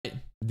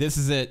This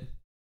is it.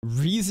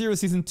 ReZero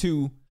Season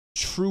 2,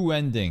 true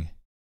ending.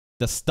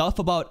 The stuff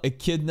about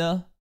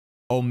Echidna,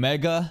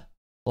 Omega,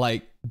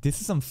 like,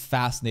 this is some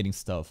fascinating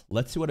stuff.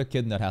 Let's see what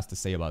Echidnut has to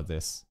say about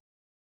this.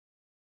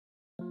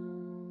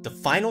 The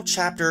final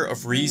chapter of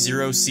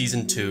ReZero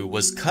Season 2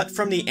 was cut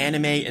from the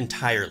anime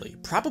entirely,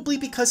 probably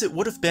because it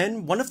would have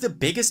been one of the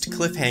biggest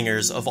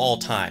cliffhangers of all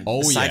time.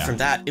 Aside from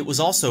that, it was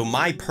also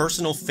my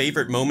personal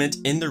favorite moment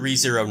in the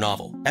ReZero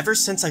novel. Ever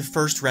since I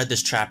first read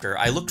this chapter,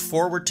 I looked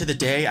forward to the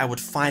day I would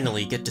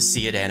finally get to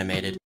see it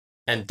animated.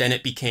 And then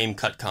it became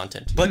cut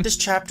content. But this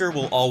chapter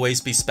will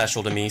always be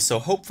special to me, so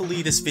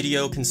hopefully this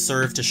video can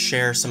serve to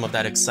share some of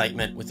that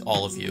excitement with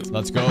all of you.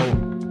 Let's go.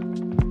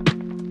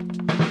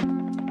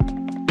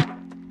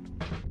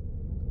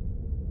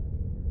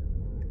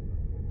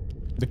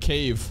 The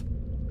cave.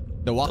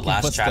 The walking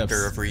last footsteps.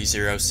 chapter of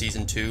ReZero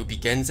Season 2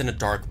 begins in a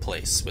dark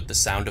place with the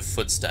sound of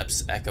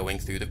footsteps echoing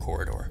through the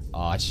corridor.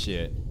 Aw,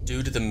 shit.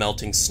 Due to the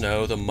melting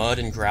snow, the mud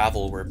and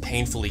gravel were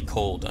painfully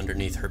cold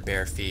underneath her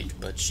bare feet,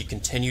 but she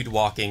continued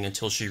walking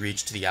until she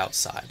reached the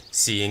outside,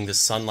 seeing the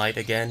sunlight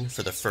again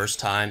for the first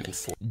time in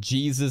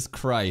Jesus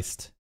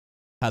Christ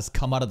has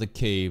come out of the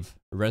cave,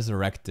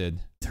 resurrected.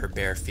 Her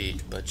bare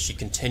feet, but she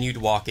continued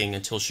walking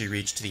until she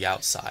reached the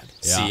outside,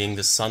 seeing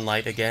the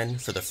sunlight again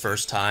for the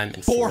first time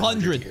in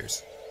 400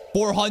 years.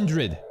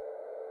 400!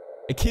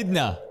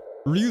 Echidna,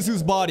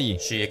 Ryuzu's body.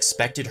 She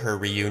expected her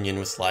reunion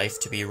with life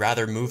to be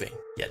rather moving,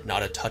 yet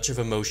not a touch of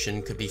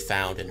emotion could be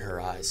found in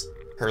her eyes.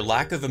 Her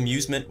lack of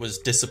amusement was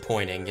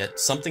disappointing, yet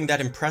something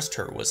that impressed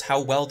her was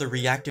how well the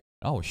reactive—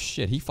 Oh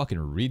shit, he fucking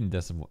reading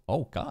this.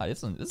 Oh god,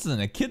 this is an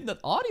Echidnut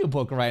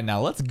audiobook right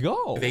now, let's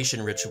go!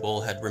 Reactivation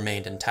ritual had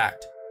remained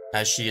intact.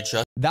 As she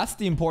adjusted— That's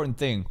the important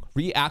thing,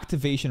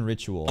 reactivation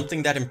ritual.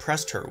 Something that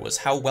impressed her was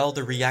how well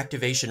the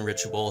reactivation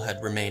ritual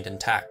had remained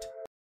intact.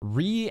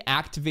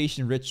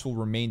 Reactivation ritual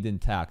remained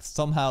intact.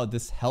 Somehow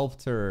this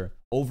helped her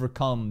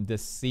overcome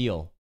this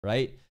seal,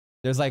 right?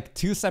 There's like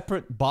two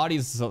separate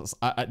bodies.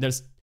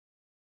 There's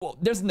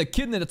an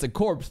Echidna that's a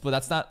corpse, but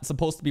that's not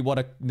supposed to be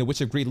what the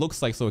Witch of Greed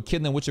looks like. So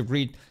Echidna and Witch of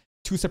Greed,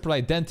 two separate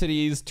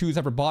identities, two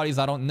separate bodies.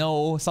 I don't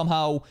know.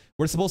 Somehow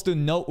we're supposed to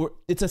know.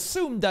 It's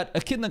assumed that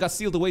Echidna got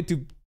sealed away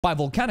by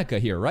Volcanica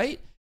here,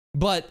 right?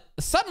 But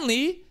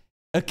suddenly,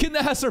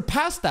 Echidna has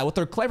surpassed that with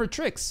her clever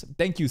tricks.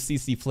 Thank you,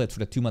 CC Flitz, for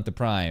the 2-month of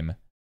Prime.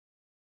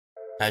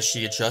 As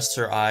she adjusts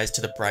her eyes to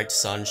the bright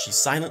sun, she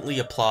silently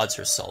applauds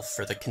herself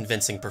for the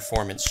convincing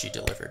performance she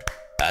delivered.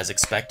 As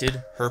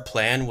expected, her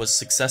plan was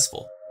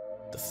successful.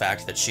 The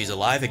fact that she's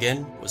alive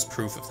again was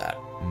proof of that.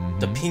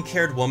 The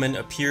pink-haired woman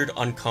appeared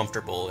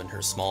uncomfortable in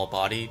her small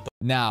body.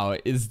 Now,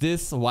 is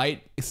this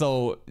white?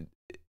 So,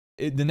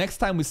 the next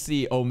time we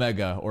see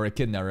Omega or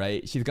Echidna,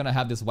 right? She's gonna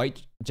have this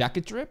white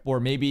jacket drip, or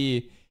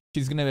maybe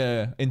she's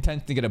gonna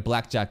intentionally get a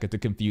black jacket to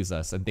confuse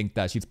us and think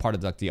that she's part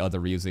of like the other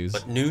Ryuzus.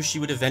 But knew she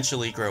would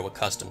eventually grow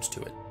accustomed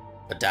to it.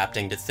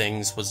 Adapting to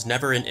things was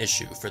never an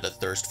issue for the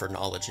thirst for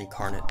knowledge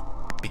incarnate.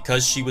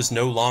 Because she was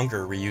no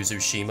longer Ryuzu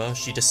Shima,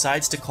 she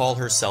decides to call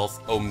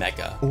herself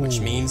Omega, which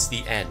means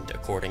the end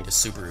according to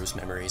Subaru's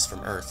memories from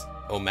Earth.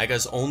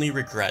 Omega's only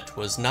regret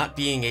was not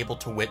being able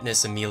to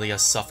witness Emilia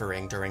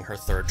suffering during her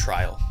third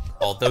trial.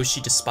 Although she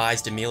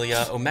despised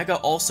Emilia, Omega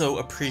also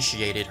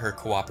appreciated her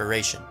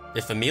cooperation.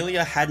 If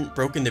Emilia hadn't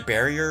broken the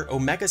barrier,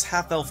 Omega's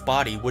half-elf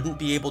body wouldn't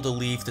be able to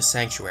leave the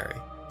sanctuary.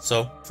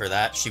 So, for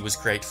that, she was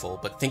grateful,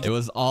 but thinking— It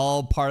was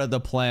all part of the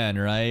plan,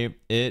 right?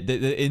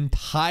 The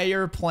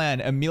entire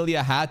plan,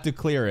 Emilia had to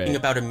clear it. Thinking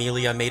about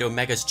Emilia made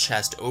Omega's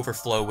chest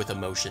overflow with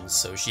emotions,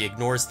 so she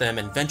ignores them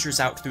and ventures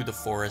out through the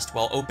forest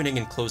while opening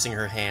and closing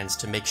her hands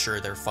to make sure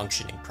they're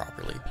functioning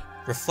properly.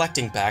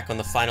 Reflecting back on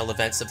the final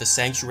events of the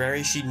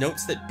sanctuary, she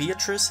notes that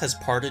Beatrice has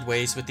parted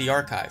ways with the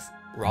archive.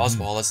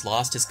 Roswaal has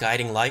lost his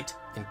guiding light,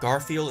 and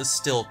Garfield is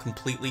still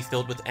completely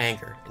filled with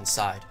anger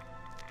inside.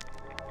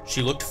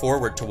 She looked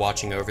forward to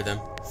watching over them,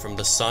 from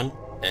the sun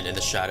and in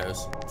the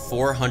shadows.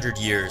 400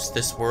 years,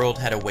 this world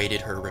had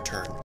awaited her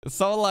return.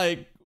 So,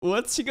 like,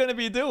 what's she gonna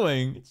be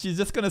doing? She's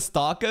just gonna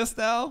stalk us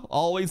now?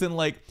 Always in,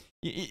 like...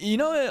 You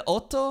know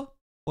Otto?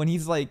 When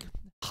he's, like,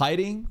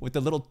 hiding with the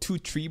little 2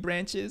 tree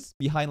branches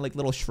behind, like,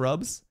 little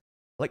shrubs?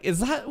 Like, is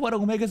that what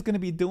Omega's gonna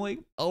be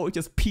doing? Oh,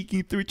 just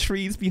peeking through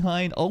trees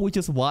behind? Oh, we're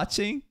just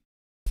watching?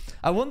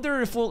 I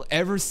wonder if we'll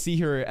ever see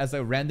her as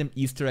a random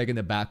Easter egg in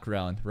the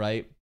background,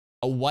 right?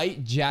 A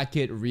white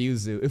jacket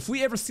Ryuzu. If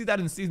we ever see that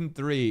in Season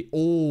 3,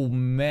 oh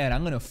man,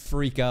 I'm gonna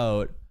freak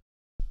out.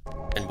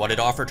 And what it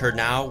offered her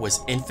now was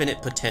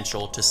infinite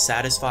potential to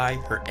satisfy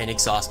her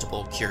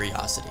inexhaustible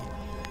curiosity.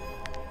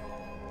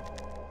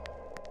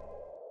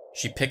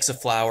 She picks a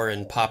flower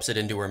and pops it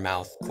into her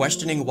mouth,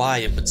 questioning why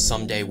it would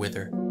someday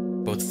wither.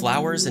 Both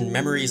flowers and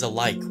memories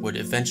alike would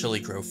eventually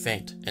grow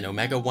faint, and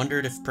Omega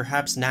wondered if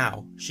perhaps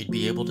now she'd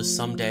be able to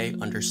someday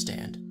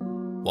understand.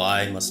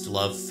 Why must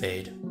love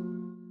fade?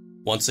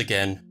 Once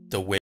again,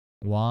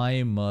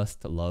 Why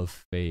must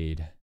love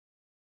fade?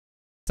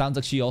 Sounds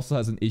like she also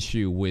has an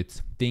issue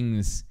with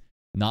things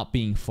not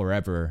being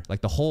forever.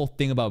 Like the whole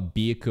thing about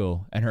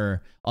Biko and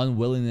her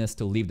unwillingness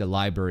to leave the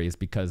library is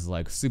because,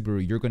 like,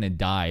 Subaru, you're gonna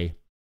die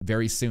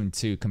very soon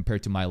too,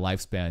 compared to my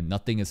lifespan.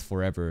 Nothing is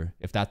forever.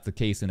 If that's the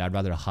case, then I'd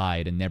rather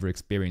hide and never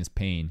experience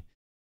pain.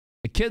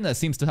 Echidna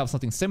seems to have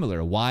something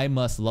similar. Why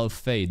must love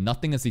fade?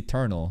 Nothing is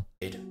eternal.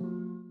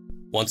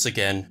 Once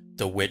again,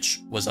 the witch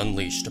was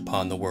unleashed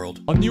upon the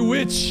world. A new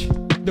witch!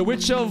 The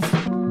witch of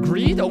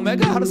greed?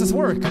 Omega? How does this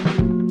work?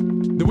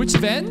 The witch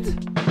of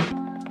end?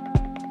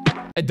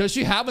 And does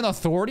she have an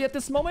authority at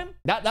this moment?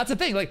 That's the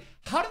thing. Like,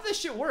 how did this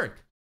shit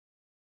work?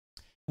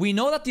 We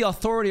know that the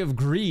authority of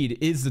greed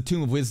is the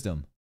Tomb of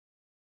Wisdom.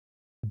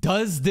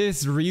 Does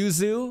this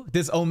Ryuzu,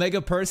 this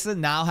Omega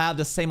person, now have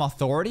the same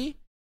authority?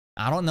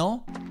 I don't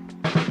know.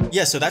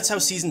 Yeah, so that's how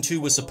Season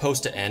 2 was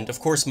supposed to end. Of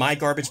course, my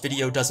garbage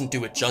video doesn't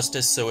do it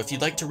justice, so if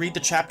you'd like to read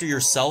the chapter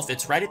yourself,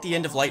 it's right at the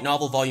end of Light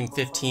Novel Volume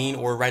 15,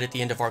 or right at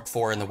the end of Arc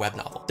 4 in the web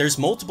novel. There's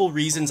multiple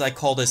reasons I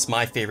call this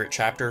my favorite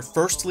chapter.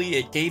 Firstly,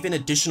 it gave an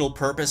additional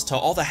purpose to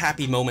all the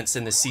happy moments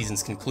in this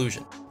season's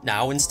conclusion.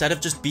 Now, instead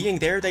of just being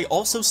there, they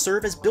also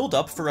serve as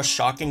build-up for a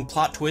shocking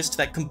plot twist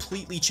that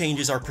completely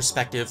changes our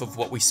perspective of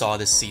what we saw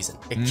this season.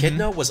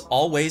 Echidna was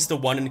always the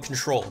one in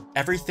control.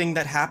 Everything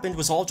that happened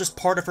was all just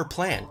part of her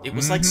plan. It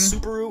was like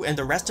Subaru and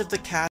the rest of the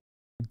cast.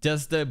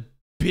 Just the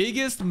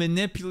biggest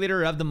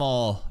manipulator of them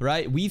all,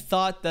 right? We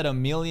thought that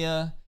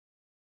Amelia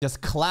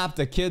just clapped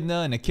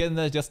Echidna and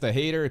Echidna just a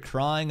hater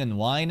crying and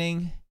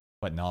whining.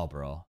 But no,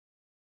 bro.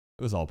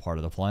 It was all part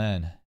of the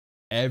plan.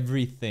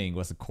 Everything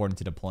was according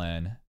to the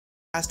plan.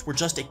 Were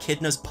just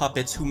Echidna's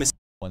puppets who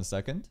 1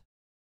 second.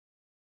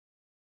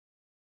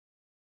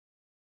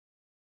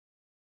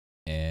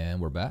 And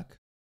we're back.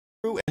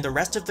 And the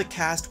rest of the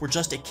cast were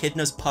just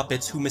Echidna's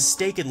puppets who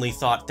mistakenly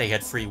thought they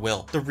had free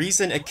will. The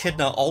reason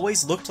Echidna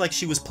always looked like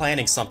she was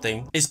planning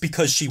something is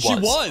because she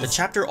was. The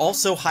chapter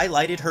also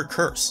highlighted her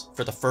curse.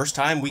 For the first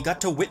time, we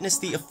got to witness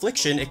the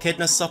affliction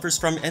Echidna suffers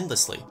from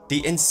endlessly.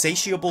 The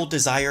insatiable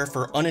desire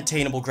for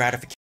unattainable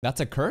gratification.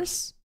 That's a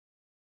curse?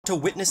 To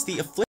witness the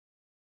affliction.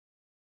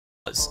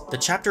 The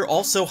chapter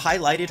also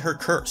highlighted her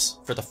curse.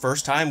 For the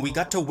first time, we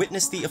got to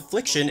witness the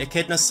affliction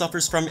Echidna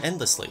suffers from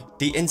endlessly.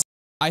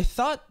 I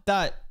thought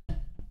that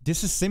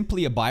this is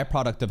simply a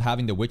byproduct of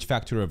having the witch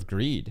factor of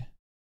greed.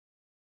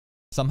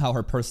 Somehow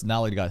her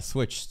personality got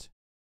switched.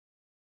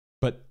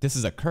 But this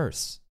is a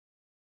curse.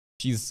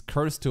 She's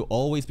cursed to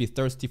always be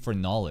thirsty for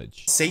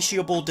knowledge.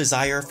 Insatiable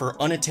desire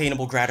for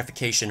unattainable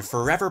gratification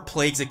forever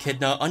plagues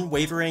Echidna,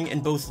 unwavering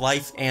in both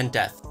life and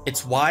death.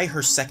 It's why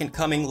her second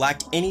coming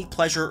lacked any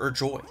pleasure or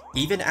joy.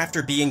 Even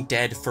after being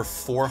dead for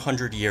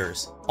 400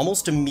 years,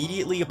 almost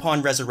immediately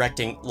upon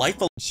resurrecting, life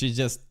She's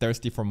just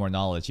thirsty for more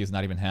knowledge. She's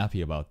not even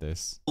happy about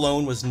this.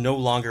 Alone was no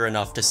longer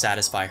enough to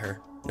satisfy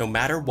her. No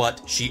matter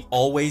what, she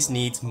always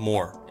needs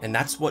more, and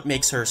that's what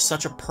makes her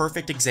such a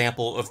perfect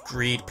example of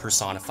greed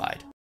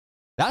personified.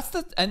 That's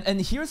the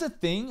and here's the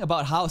thing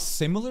about how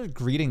similar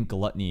greed and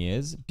gluttony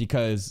is,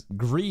 because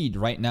greed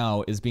right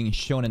now is being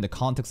shown in the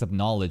context of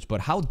knowledge,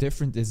 but how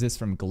different is this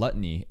from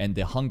gluttony and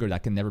the hunger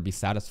that can never be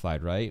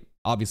satisfied, right?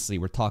 Obviously,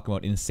 we're talking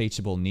about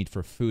insatiable need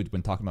for food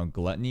when talking about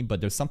gluttony, but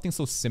there's something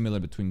so similar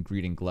between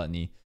greed and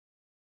gluttony.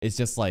 It's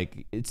just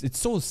like it's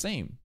so the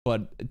same.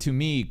 But to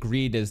me,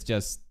 greed is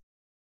just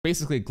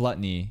basically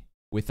gluttony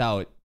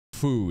without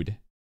food.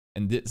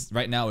 And this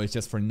right now is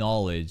just for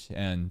knowledge.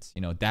 And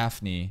you know,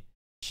 Daphne,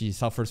 she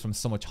suffers from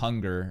so much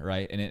hunger,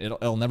 right? And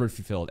it'll never be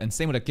fulfilled. And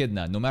same with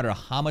Echidna. No matter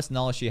how much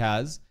knowledge she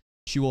has,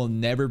 she will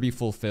never be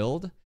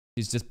fulfilled.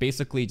 She's just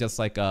basically just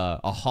like a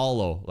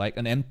hollow, like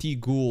an empty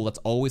ghoul that's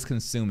always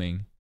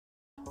consuming.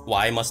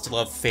 Why must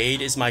love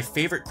fade is my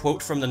favorite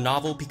quote from the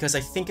novel because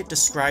I think it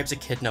describes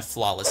Echidna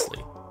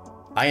flawlessly.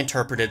 I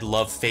interpreted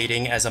love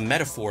fading as a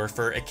metaphor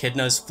for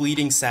Echidna's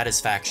fleeting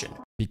satisfaction.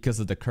 Because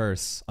of the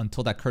curse.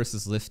 Until that curse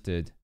is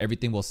lifted,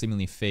 everything will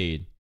seemingly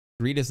fade.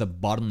 Greed is a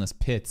bottomless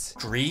pit.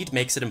 Greed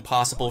makes it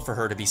impossible for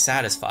her to be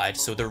satisfied,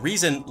 so the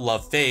reason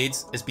love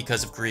fades is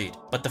because of greed.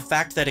 But the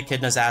fact that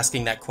Echidna's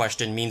asking that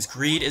question means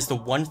greed is the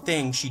one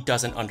thing she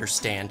doesn't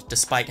understand,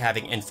 despite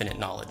having infinite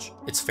knowledge.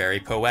 It's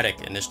very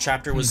poetic, and this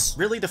chapter was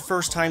really the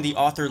first time the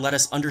author let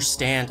us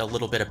understand a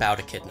little bit about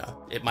Echidna.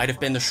 It might have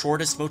been the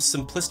shortest, most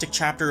simplistic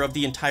chapter of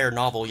the entire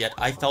novel, yet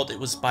I felt it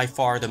was by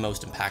far the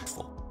most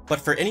impactful. But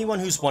for anyone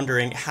who's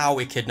wondering how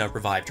Echidna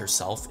revived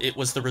herself, it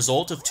was the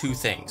result of two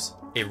things.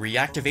 A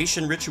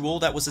reactivation ritual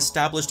that was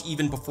established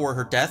even before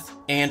her death,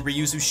 and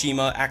Ryuzu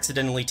Shima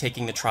accidentally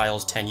taking the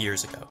trials 10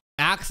 years ago.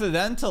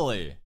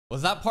 Accidentally?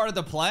 Was that part of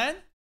the plan?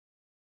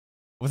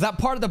 Was that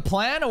part of the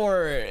plan,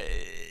 or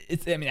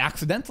I mean,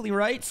 accidentally,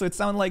 right? So it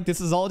sounded like this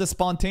is all just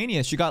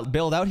spontaneous. She got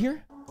bailed out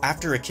here?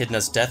 After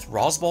Echidna's death,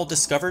 Roswaal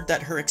discovered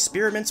that her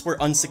experiments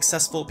were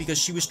unsuccessful because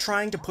she was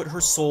trying to put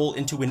her soul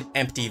into an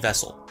empty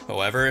vessel.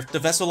 However, if the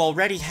vessel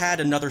already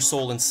had another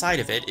soul inside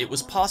of it, it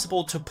was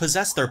possible to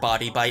possess their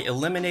body by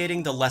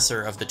eliminating the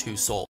lesser of the two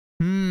souls.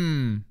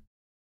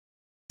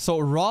 So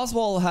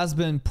Roswaal has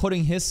been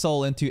putting his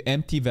soul into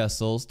empty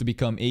vessels to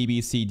become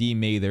ABCD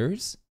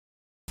Mathers.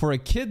 For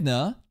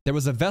Echidna, there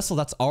was a vessel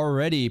that's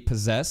already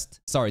possessed.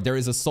 Sorry, there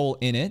is a soul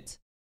in it.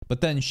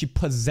 But then she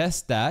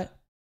possessed that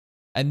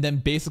and then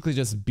basically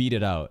just beat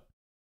it out.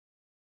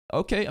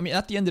 okay, I mean,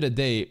 at the end of the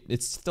day,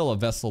 it's still a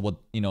vessel with,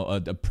 you know,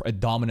 a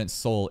dominant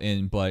soul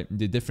in, but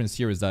the difference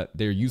here is that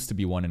there used to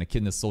be one, and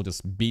Echidna's soul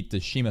just beat the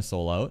Shima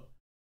soul out.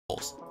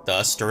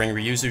 Thus, during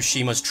Ryuzu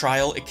Shima's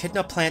trial,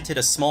 Echidna planted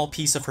a small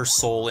piece of her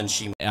soul in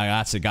Shima.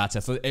 I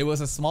gotcha. So it was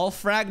a small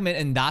fragment,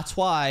 and that's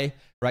why,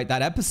 right,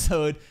 that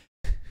episode,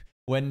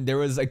 when there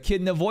was a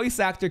Echidna voice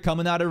actor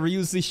coming out of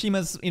Ryuzu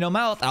Shima's, you know,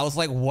 mouth, I was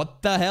like,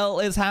 what the hell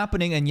is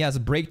happening? And yes,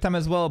 Break Time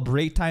as well.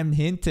 Break Time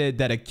hinted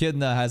that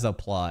Echidna has a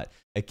plot.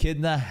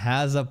 Echidna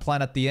has a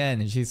plan at the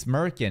end, and she's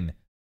smirking.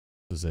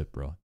 This was it,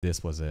 bro.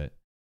 This was it.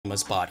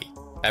 Shima's body.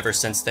 Ever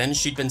since then,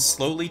 she'd been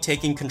slowly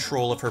taking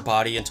control of her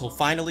body until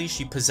finally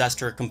she possessed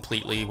her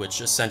completely, which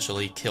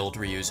essentially killed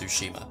Ryuzu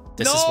Shima.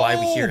 This is why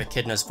we hear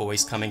Echidna's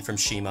voice coming from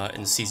Shima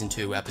in Season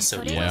 2,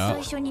 Episode 12.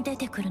 Yeah.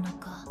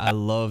 I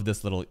love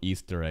this little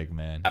Easter egg,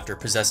 man. After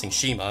possessing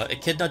Shima,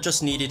 Echidna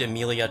just needed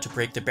Emilia to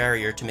break the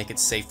barrier to make it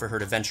safe for her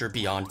to venture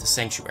beyond the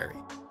sanctuary.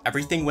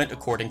 Everything went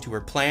according to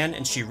her plan,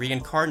 and she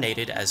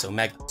reincarnated as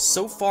Omega.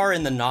 So far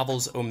in the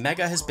novels,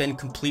 Omega has been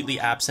completely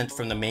absent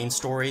from the main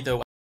story,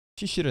 though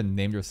she should have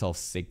named herself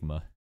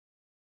Sigma.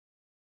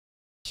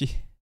 She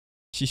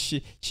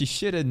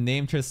should have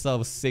named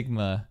herself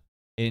Sigma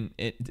in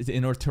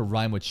order to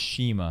rhyme with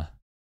Shima.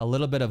 A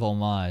little bit of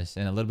homage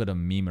and a little bit of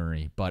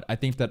memery, but I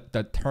think that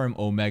the term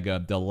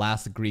Omega, the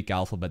last Greek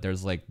alphabet,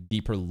 there's like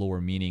deeper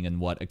lore meaning in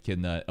what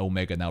Echidna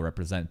Omega now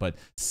represent. But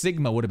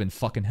Sigma would have been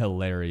fucking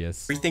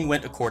hilarious. Everything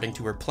went according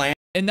to her plan.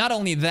 And not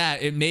only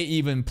that, it may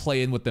even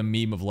play in with the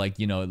meme of, like,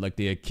 you know, like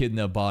the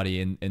Echidna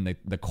body and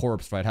the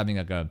corpse, right, having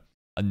like a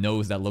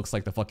nose that looks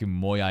like the fucking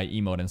Moyai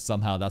emote, and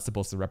somehow that's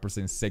supposed to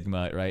represent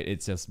Sigma, right?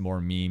 It's just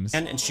more memes.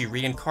 And she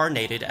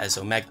reincarnated as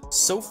Omega.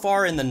 So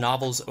far in the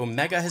novels,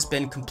 Omega has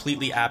been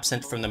completely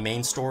absent from the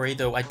main story,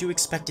 though I do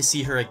expect to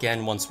see her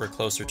again once we're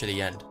closer to the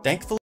end.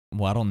 Thankfully.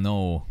 Well, I don't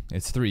know.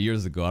 It's 3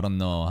 years ago. I don't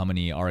know how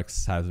many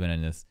arcs has been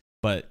in this,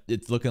 but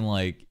it's looking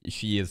like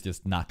she is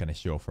just not going to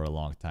show for a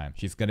long time.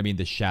 She's going to be in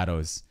the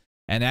shadows.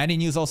 And Annie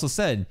News also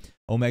said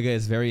Omega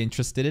is very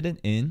interested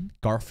in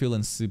Garfield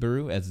and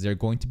Subaru, as they're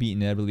going to be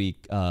inevitably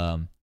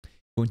going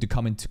to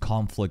come into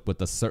conflict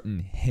with a certain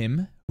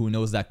him. Who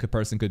knows that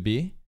person could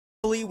be?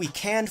 We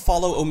can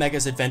follow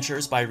Omega's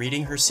adventures by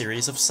reading her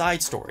series of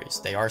side stories.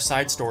 They are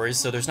side stories,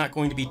 so there's not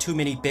going to be too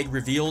many big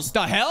reveals.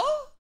 The hell?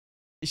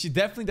 She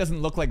definitely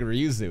doesn't look like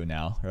Ryuzu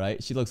now,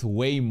 right? She looks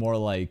way more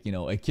like, you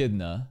know,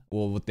 Echidna.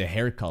 Well, with the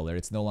hair color,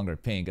 it's no longer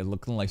pink. It's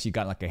looking like she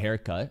got like a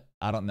haircut.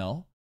 I don't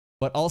know.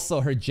 But also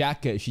her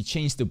jacket, she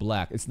changed to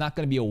black. It's not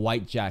going to be a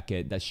white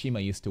jacket that Shima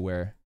used to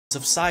wear.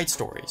 Of side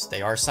stories.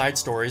 They are side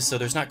stories, so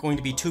there's not going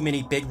to be too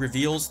many big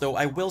reveals, though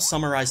I will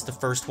summarize the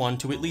first one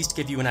to at least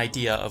give you an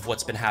idea of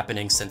what's been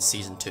happening since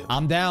Season 2.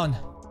 I'm down.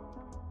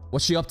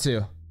 What's she up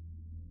to?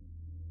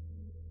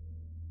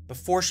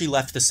 Before she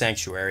left the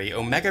sanctuary,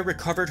 Omega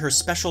recovered her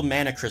special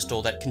mana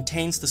crystal that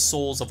contains the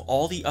souls of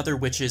all the other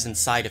witches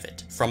inside of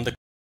it from the—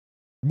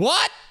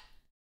 What?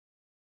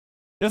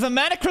 There's a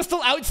mana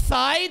crystal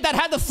outside that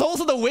had the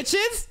souls of the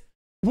witches?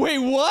 Wait,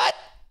 what?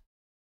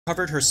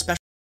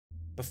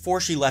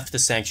 Before she left the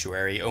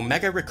sanctuary,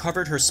 Omega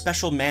recovered her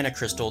special mana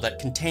crystal that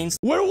contains—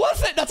 Where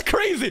was it? That's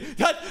crazy.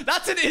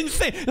 That's an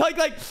insane.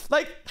 Like,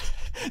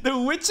 the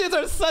witches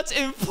are such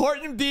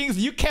important beings.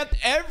 You kept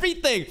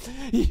everything.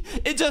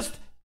 It just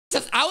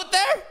out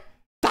there?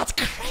 That's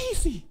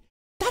crazy.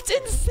 That's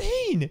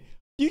insane.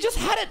 You just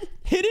had it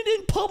hidden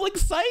in public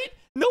sight?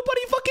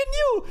 Nobody fucking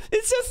knew.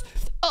 It's just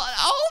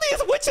all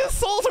these witches'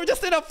 souls are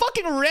just in a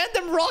fucking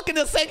random rock in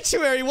the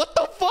sanctuary. What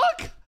the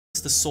fuck?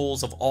 The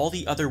souls of all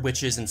the other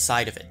witches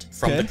inside of it.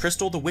 From the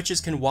crystal, the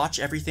witches can watch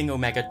everything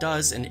Omega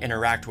does and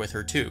interact with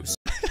her too.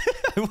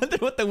 I wonder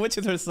what the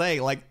witches are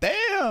saying. Like,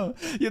 damn,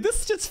 yeah,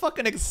 this shit's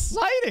fucking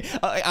exciting.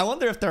 I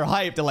wonder if they're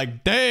hyped. They're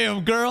like,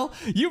 damn, girl,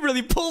 you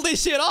really pulled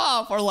this shit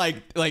off. Or like,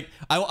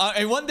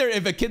 I wonder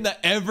if Echidna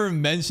ever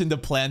mentioned the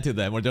plan to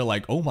them, where they're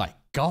like, oh my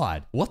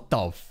god, what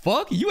the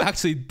fuck? You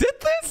actually did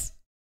this?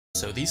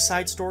 So these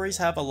side stories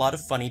have a lot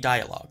of funny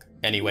dialogue.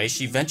 Anyway,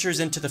 she ventures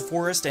into the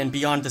forest and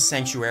beyond the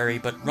sanctuary,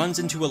 but runs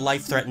into a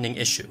life-threatening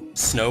issue.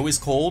 Snow is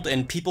cold,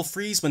 and people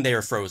freeze when they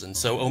are frozen,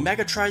 so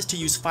Omega tries to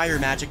use fire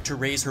magic to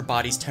raise her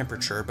body's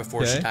temperature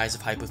before she dies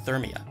of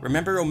hypothermia.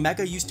 Remember,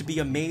 Omega used to be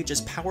a mage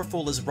as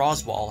powerful as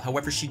Roswaal,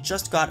 however she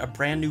just got a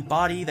brand new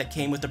body that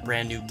came with a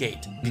brand new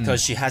gate.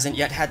 Because she hasn't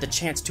yet had the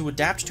chance to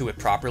adapt to it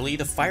properly,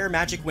 the fire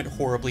magic went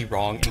horribly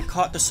wrong and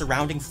caught the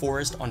surrounding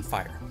forest on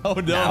fire. Oh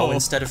no! Now,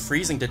 instead of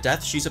freezing to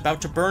death, she's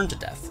about to burn to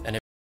death, and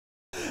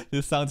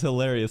this sounds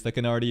hilarious. I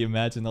can already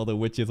imagine all the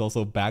witches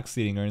also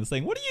backseating her and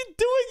saying, what are you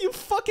doing, you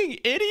fucking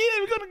idiot?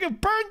 We're gonna get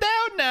burned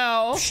down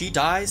now. If she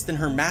dies, then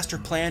her master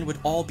plan would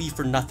all be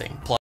for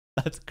nothing.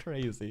 That's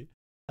crazy.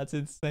 That's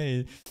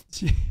insane.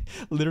 She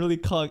literally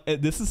called.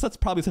 This is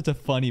probably such a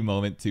funny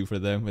moment too for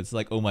them. It's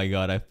like, oh my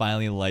god, I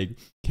finally like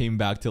came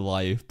back to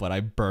life, but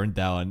I burned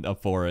down a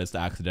forest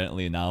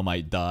accidentally and now I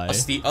might die.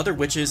 Plus, the other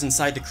witches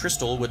inside the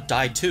crystal would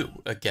die too,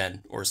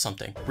 again, or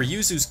something.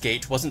 Ryuzu's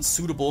gate wasn't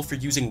suitable for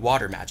using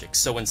water magic,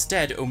 so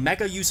instead,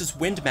 Omega uses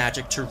wind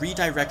magic to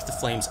redirect the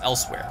flames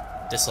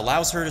elsewhere. This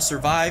allows her to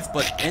survive,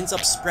 but ends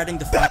up spreading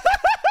the fire.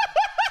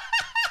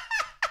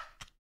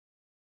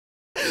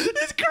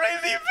 It's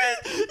crazy, man.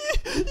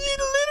 You're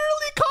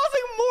literally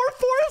causing more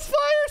forest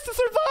fires to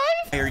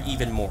survive?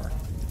 Even more.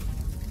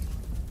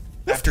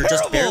 That's After terrible.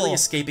 just barely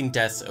escaping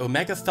death,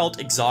 Omega felt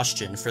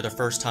exhaustion for the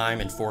first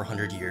time in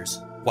 400 years.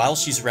 While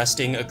she's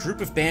resting, a group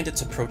of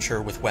bandits approach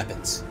her with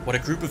weapons. What a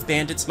group of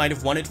bandits might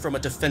have wanted from a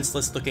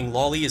defenseless-looking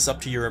lolly is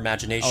up to your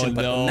imagination,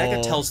 but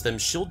Omega tells them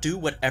she'll do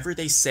whatever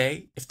they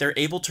say if they're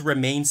able to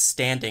remain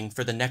standing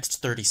for the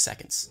next 30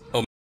 seconds.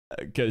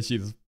 Because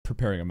she's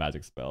preparing a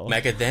magic spell.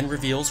 Omega then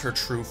reveals her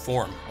true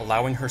form,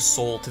 allowing her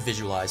soul to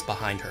visualize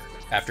behind her.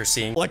 After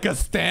seeing like a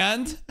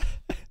stand?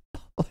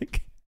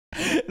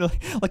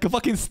 like a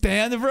fucking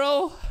stand,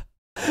 bro?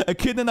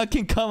 Echidna that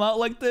can come out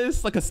like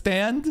this? Like a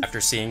stand?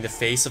 After seeing the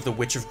face of the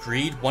Witch of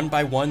Greed, one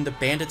by one, the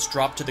bandits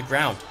dropped to the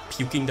ground,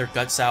 puking their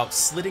guts out,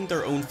 slitting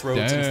their own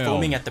throats, and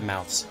foaming at the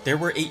mouths. There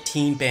were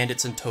 18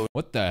 bandits in total.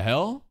 What the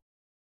hell?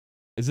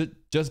 Is it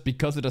just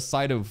because of the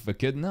sight of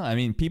Echidna? I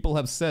mean, people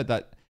have said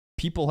that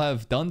people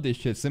have done this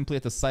shit simply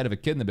at the sight of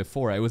Echidna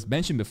before. It was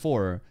mentioned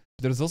before.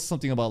 There's also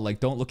something about, like,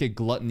 don't look at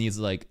Gluttony's,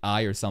 like,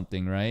 eye or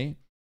something, right?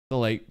 So,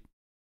 like,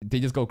 they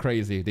just go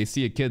crazy. They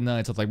see Echidna,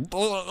 it's just like...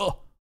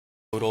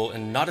 total,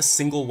 and not a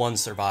single one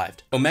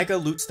survived. Omega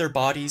loots their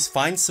bodies,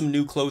 finds some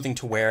new clothing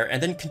to wear,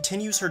 and then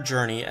continues her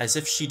journey as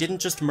if she didn't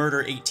just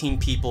murder 18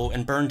 people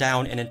and burn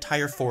down an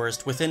entire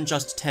forest within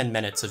just 10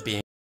 minutes of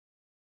being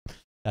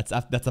That's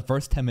the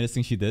first 10 minutes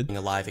thing she did?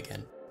 alive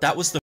again. That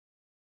was the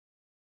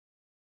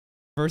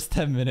first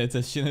 10 minutes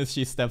as soon as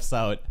she steps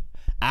out,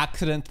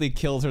 accidentally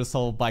kills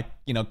herself by,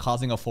 you know,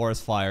 causing a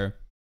forest fire,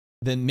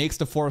 then makes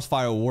the forest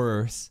fire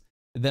worse,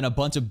 then a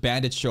bunch of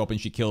bandits show up and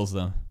she kills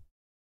them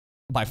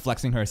by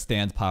flexing her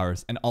stand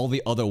powers, and all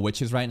the other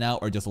witches right now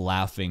are just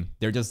laughing.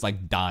 They're just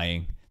like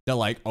dying. They're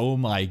like, oh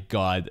my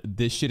god,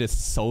 this shit is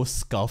so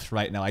scuffed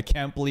right now. I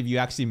can't believe you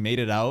actually made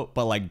it out,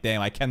 but like,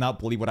 damn, I cannot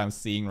believe what I'm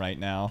seeing right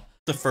now.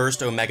 the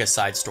first Omega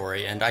side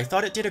story, and I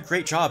thought it did a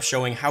great job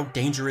showing how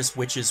dangerous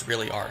witches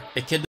really are.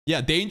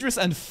 Yeah, dangerous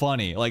and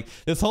funny. Like,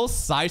 this whole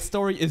side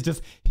story is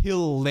just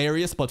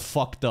hilarious but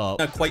fucked up.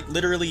 Quite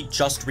literally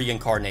just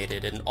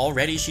reincarnated, and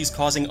already she's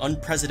causing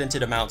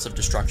unprecedented amounts of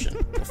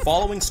destruction. The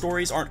following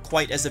stories aren't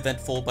quite as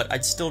eventful, but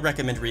I'd still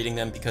recommend reading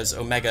them because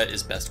Omega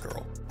is best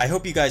girl. I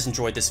hope you guys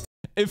enjoyed this.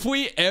 If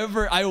we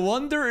ever, I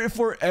wonder if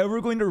we're ever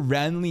going to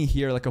randomly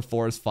hear like a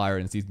forest fire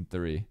in season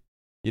 3,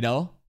 you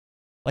know?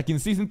 Like in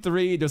season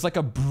 3, there's like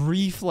a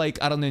brief, like,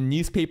 I don't know,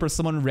 newspaper,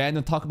 someone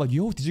random talk about,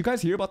 yo, did you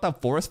guys hear about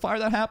that forest fire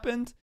that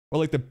happened? Or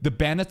like the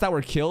bandits that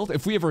were killed?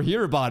 If we ever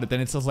hear about it, then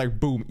it's just like,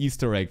 boom,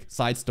 Easter egg,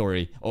 side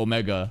story,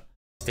 Omega.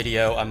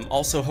 Video, I'm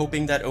also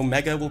hoping that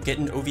Omega will get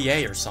an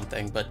OVA or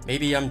something, but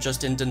maybe I'm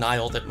just in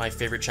denial that my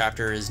favorite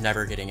chapter is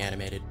never getting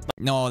animated.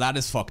 No, that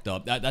is fucked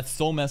up. That's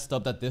so messed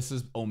up that this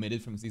is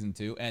omitted from season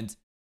 2. And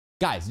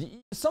guys,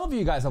 some of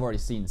you guys have already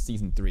seen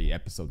season 3,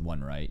 episode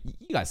 1, right?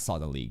 You guys saw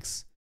the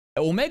leaks.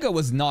 Omega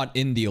was not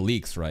in the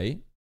leaks, right?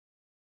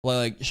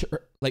 Like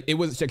it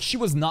was like she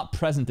was not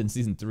present in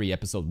season 3,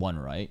 episode 1,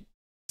 right?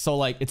 So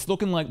like it's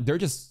looking like they're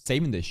just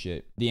saving this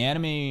shit. The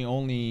anime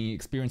only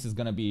experience is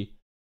gonna be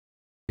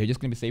they're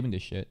just gonna be saving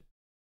this shit.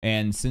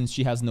 And since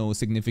she has no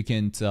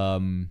significant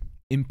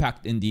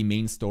impact in the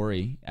main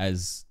story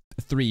as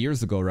 3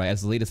 years ago, right?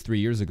 As late as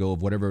 3 years ago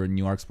of whatever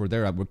new arcs were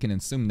there, we can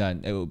assume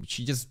that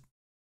she just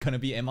gonna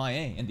be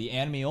MIA, and the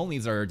anime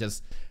onlys are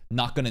just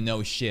not gonna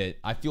know shit.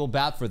 I feel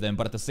bad for them,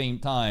 but at the same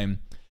time,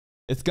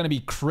 it's gonna be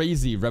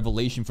crazy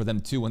revelation for them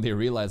too when they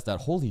realize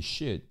that holy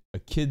shit,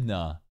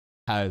 Echidna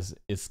has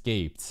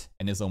escaped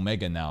and is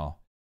Omega now.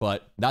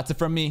 But that's it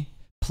from me.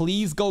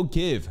 Please go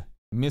give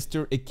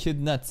Mr.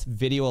 Echidnut's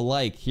video a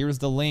like. Here's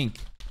the link.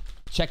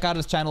 Check out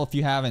his channel if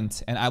you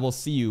haven't, and I will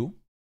see you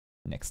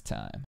next time.